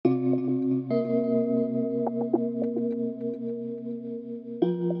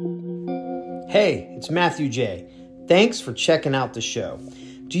Hey, it's Matthew J. Thanks for checking out the show.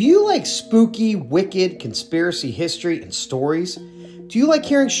 Do you like spooky, wicked, conspiracy history and stories? Do you like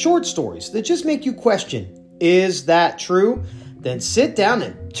hearing short stories that just make you question, is that true? Then sit down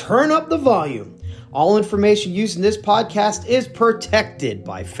and turn up the volume. All information used in this podcast is protected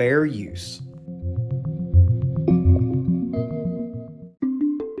by fair use.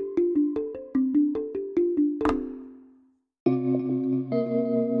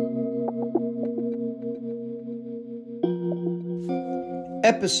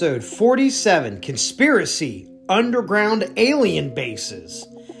 Episode 47, Conspiracy, Underground Alien Bases.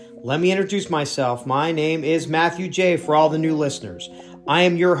 Let me introduce myself. My name is Matthew J. for all the new listeners. I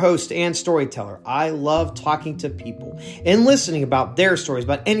am your host and storyteller. I love talking to people and listening about their stories,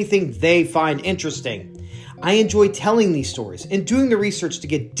 about anything they find interesting. I enjoy telling these stories and doing the research to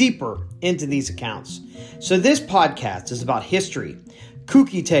get deeper into these accounts. So this podcast is about history,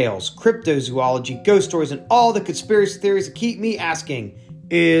 kooky tales, cryptozoology, ghost stories, and all the conspiracy theories that keep me asking,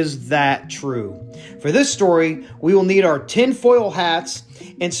 is that true? For this story, we will need our tinfoil hats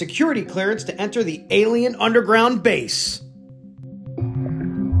and security clearance to enter the alien underground base.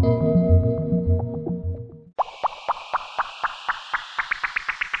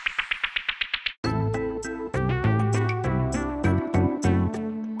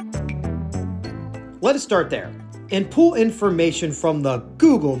 Let us start there and pull information from the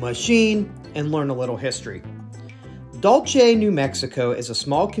Google machine and learn a little history. Dulce, New Mexico is a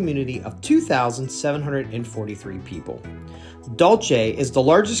small community of 2,743 people. Dulce is the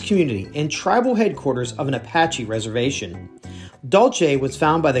largest community and tribal headquarters of an Apache reservation. Dulce was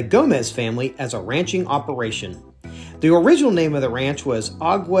founded by the Gomez family as a ranching operation. The original name of the ranch was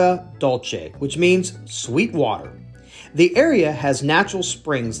Agua Dulce, which means sweet water. The area has natural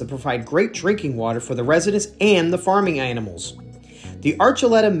springs that provide great drinking water for the residents and the farming animals. The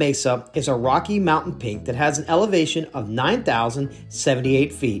Archuleta Mesa is a rocky mountain peak that has an elevation of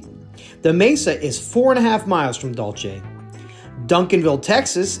 9,078 feet. The mesa is 4.5 miles from Dulce. Duncanville,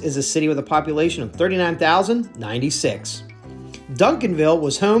 Texas is a city with a population of 39,096. Duncanville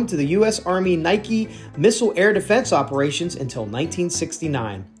was home to the U.S. Army Nike missile air defense operations until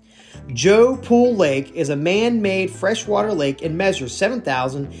 1969. Joe Pool Lake is a man-made freshwater lake and measures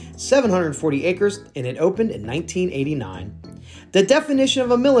 7,740 acres, and it opened in 1989. The definition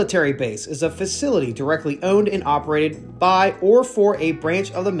of a military base is a facility directly owned and operated by or for a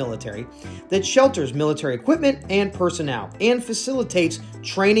branch of the military that shelters military equipment and personnel and facilitates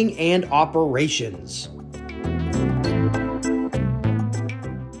training and operations.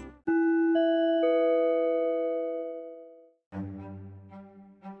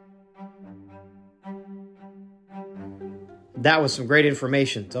 That was some great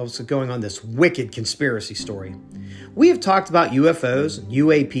information also going on this wicked conspiracy story. We have talked about UFOs and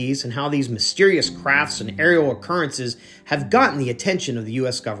UAPs and how these mysterious crafts and aerial occurrences have gotten the attention of the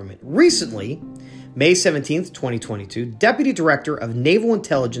U.S. government. Recently, May 17th, 2022, Deputy Director of Naval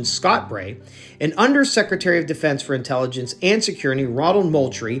Intelligence Scott Bray and Undersecretary of Defense for Intelligence and Security Ronald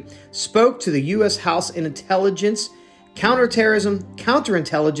Moultrie spoke to the U.S. House Intelligence, Counterterrorism,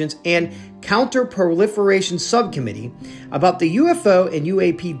 Counterintelligence, and Counterproliferation Subcommittee about the UFO and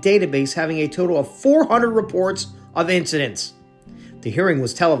UAP database having a total of 400 reports of incidents. The hearing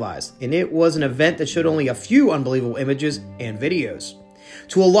was televised, and it was an event that showed only a few unbelievable images and videos.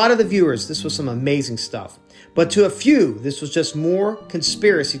 To a lot of the viewers, this was some amazing stuff. But to a few, this was just more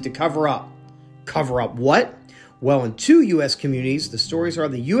conspiracy to cover up. Cover up what? Well, in two U.S. communities, the stories are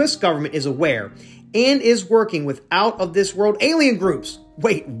the U.S. government is aware and is working with out-of-this-world alien groups.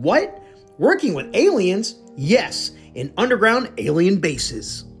 Wait, what? Working with aliens? Yes, in underground alien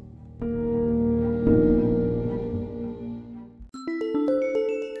bases.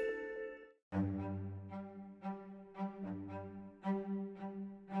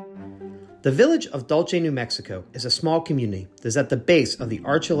 The village of Dulce, New Mexico is a small community that is at the base of the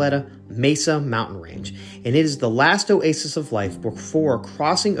Archuleta Mesa mountain range, and it is the last oasis of life before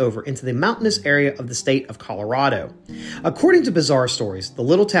crossing over into the mountainous area of the state of Colorado. According to bizarre stories, the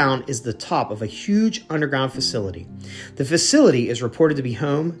little town is the top of a huge underground facility. The facility is reported to be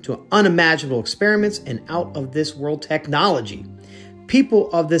home to unimaginable experiments and out-of-this-world technology.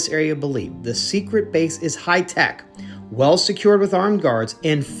 People of this area believe the secret base is high-tech, well secured with armed guards,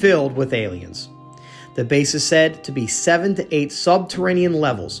 and filled with aliens. The base is said to be 7 to 8 subterranean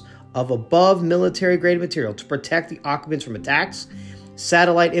levels of above military-grade material to protect the occupants from attacks,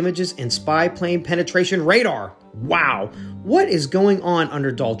 satellite images, and spy plane penetration radar. Wow, what is going on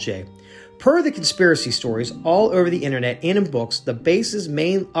under Dulce? Per the conspiracy stories all over the internet and in books, the base's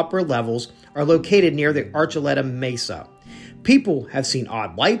main upper levels are located near the Archuleta Mesa. People have seen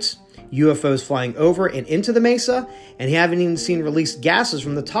odd lights, UFOs flying over and into the mesa, and haven't even seen released gases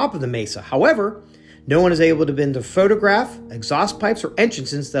from the top of the mesa. However, no one is able to photograph exhaust pipes or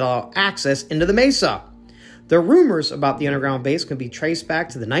entrances that allow access into the mesa. The rumors about the underground base can be traced back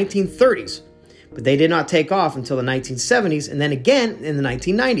to the 1930s, but they did not take off until the 1970s and then again in the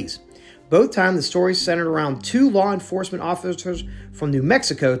 1990s. Both times, the stories centered around two law enforcement officers from New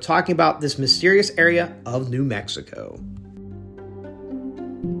Mexico talking about this mysterious area of New Mexico.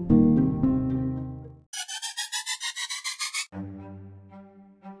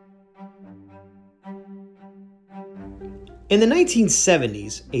 In the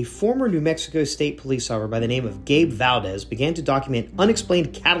 1970s, a former New Mexico State police officer by the name of Gabe Valdez began to document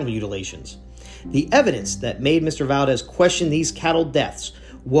unexplained cattle mutilations. The evidence that made Mr. Valdez question these cattle deaths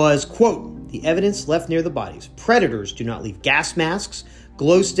was, quote, the evidence left near the bodies. Predators do not leave gas masks,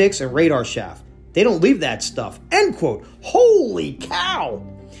 glow sticks, and radar shaft. They don't leave that stuff, end quote. Holy cow!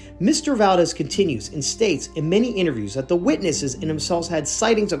 Mr. Valdez continues and states in many interviews that the witnesses in themselves had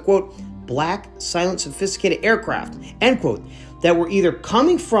sightings of, quote, black, silent, sophisticated aircraft, end quote, that were either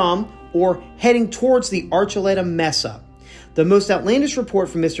coming from or heading towards the Archuleta Mesa. The most outlandish report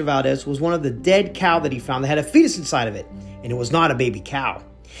from Mr. Valdez was one of the dead cow that he found that had a fetus inside of it, and it was not a baby cow.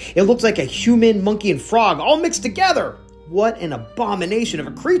 It looked like a human, monkey, and frog all mixed together. What an abomination of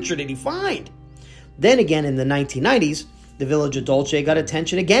a creature did he find? Then again in the 1990s, the village of Dulce got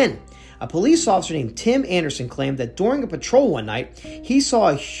attention again. A police officer named Tim Anderson claimed that during a patrol one night, he saw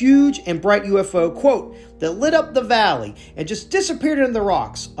a huge and bright UFO, quote, that lit up the valley and just disappeared into the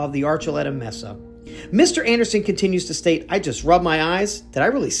rocks of the Archuleta Mesa. Mr. Anderson continues to state, I just rubbed my eyes. Did I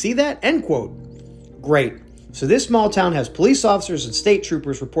really see that? End quote. Great. So this small town has police officers and state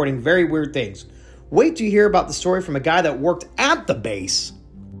troopers reporting very weird things. Wait till you hear about the story from a guy that worked at the base.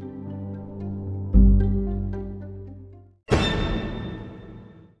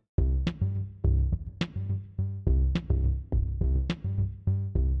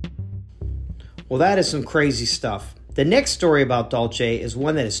 Well, that is some crazy stuff. The next story about Dulce is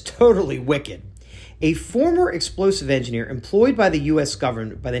one that is totally wicked. A former explosive engineer employed by the U.S.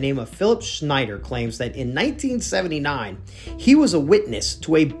 government by the name of Philip Schneider claims that in 1979, he was a witness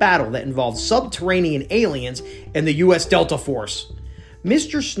to a battle that involved subterranean aliens and the U.S. Delta Force.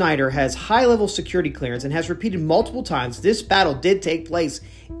 Mr. Schneider has high-level security clearance and has repeated multiple times this battle did take place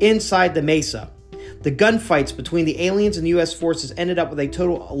inside the mesa. The gunfights between the aliens and the U.S. forces ended up with a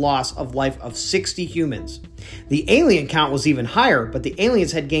total loss of life of 60 humans. The alien count was even higher, but the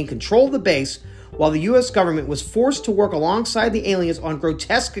aliens had gained control of the base while the U.S. government was forced to work alongside the aliens on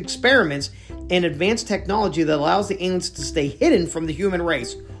grotesque experiments and advanced technology that allows the aliens to stay hidden from the human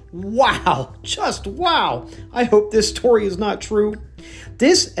race. Wow! Just wow! I hope this story is not true.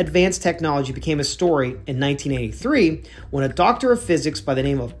 This advanced technology became a story in 1983 when a doctor of physics by the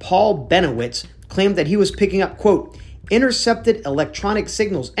name of Paul Benowitz claimed that he was picking up, quote, intercepted electronic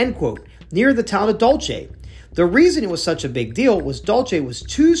signals, end quote, near the town of Dulce. The reason it was such a big deal was Dulce was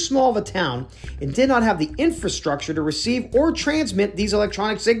too small of a town and did not have the infrastructure to receive or transmit these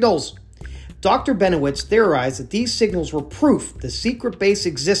electronic signals. Dr. Benowitz theorized that these signals were proof the secret base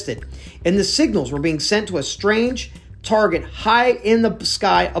existed, and the signals were being sent to a strange target high in the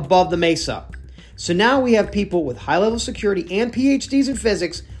sky above the mesa. So now we have people with high-level security and PhDs in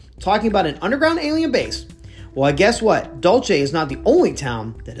physics talking about an underground alien base. Well, I guess what? Dulce is not the only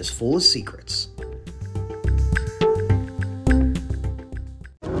town that is full of secrets.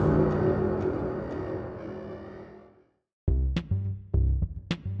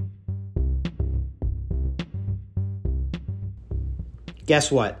 Guess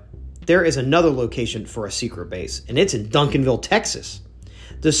what? There is another location for a secret base, and it's in Duncanville, Texas.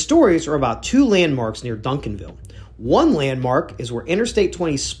 The stories are about two landmarks near Duncanville. One landmark is where Interstate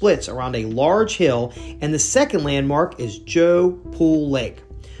 20 splits around a large hill, and the second landmark is Joe Pool Lake.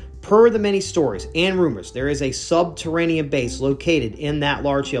 Per the many stories and rumors, there is a subterranean base located in that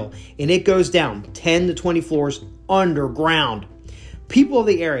large hill, and it goes down 10 to 20 floors underground. People of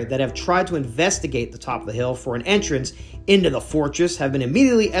the area that have tried to investigate the top of the hill for an entrance into the fortress have been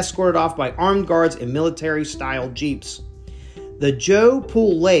immediately escorted off by armed guards in military-style jeeps. The Joe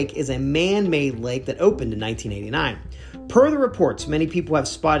Pool Lake is a man-made lake that opened in 1989. Per the reports, many people have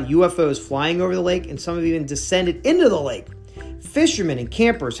spotted UFOs flying over the lake, and some have even descended into the lake. Fishermen and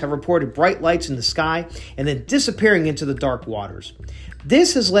campers have reported bright lights in the sky and then disappearing into the dark waters.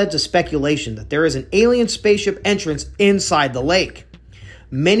 This has led to speculation that there is an alien spaceship entrance inside the lake.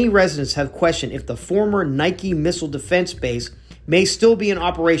 Many residents have questioned if the former Nike missile defense base may still be in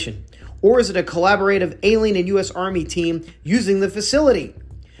operation, or is it a collaborative alien and U.S. Army team using the facility?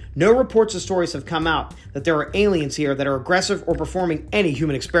 No reports or stories have come out that there are aliens here that are aggressive or performing any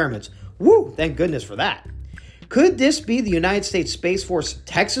human experiments. Woo, thank goodness for that. Could this be the United States Space Force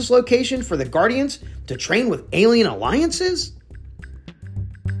Texas location for the Guardians to train with alien alliances?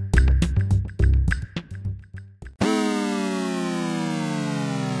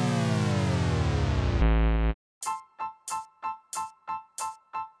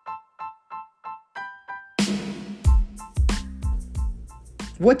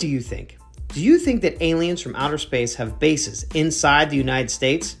 What do you think? Do you think that aliens from outer space have bases inside the United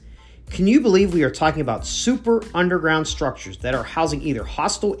States? Can you believe we are talking about super underground structures that are housing either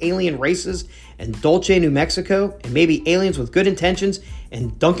hostile alien races in Dulce, New Mexico, and maybe aliens with good intentions in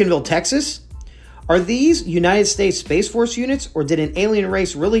Duncanville, Texas? Are these United States Space Force units, or did an alien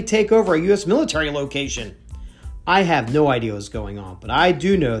race really take over a U.S. military location? I have no idea what's going on, but I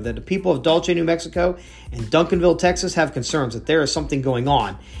do know that the people of Dulce, New Mexico and Duncanville, Texas have concerns that there is something going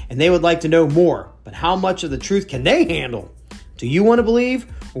on, and they would like to know more. But how much of the truth can they handle? Do you want to believe,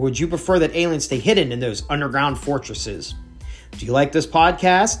 or would you prefer that aliens stay hidden in those underground fortresses? Do you like this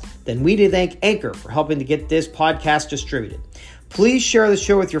podcast? Then we need to thank Anchor for helping to get this podcast distributed. Please share the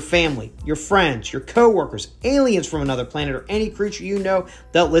show with your family, your friends, your coworkers, aliens from another planet, or any creature you know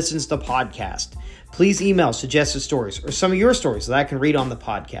that listens to the podcast. Please email suggested stories or some of your stories that I can read on the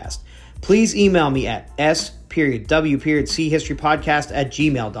podcast. Please email me at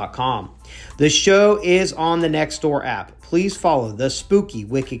s.w.chihistorypodcast@gmail.com. The show is on the Nextdoor app. Please follow the Spooky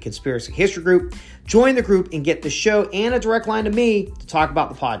Wicked Conspiracy History Group. Join the group and get the show and a direct line to me to talk about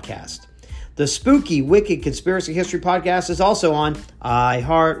the podcast. The Spooky Wicked Conspiracy History Podcast is also on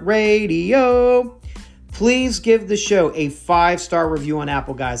iHeartRadio. Please give the show a 5-star review on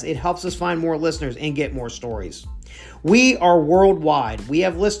Apple, guys. It helps us find more listeners and get more stories. We are worldwide. We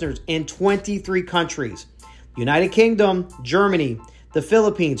have listeners in 23 countries. United Kingdom, Germany, the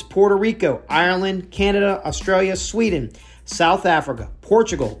Philippines, Puerto Rico, Ireland, Canada, Australia, Sweden, South Africa,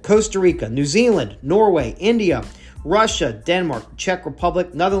 Portugal, Costa Rica, New Zealand, Norway, India, Russia, Denmark, Czech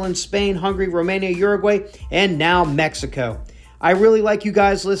Republic, Netherlands, Spain, Hungary, Romania, Uruguay, and now Mexico. I really like you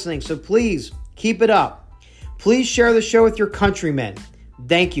guys listening, so please keep it up. Please share the show with your countrymen.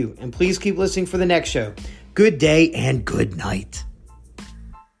 Thank you, and please keep listening for the next show. Good day and good night.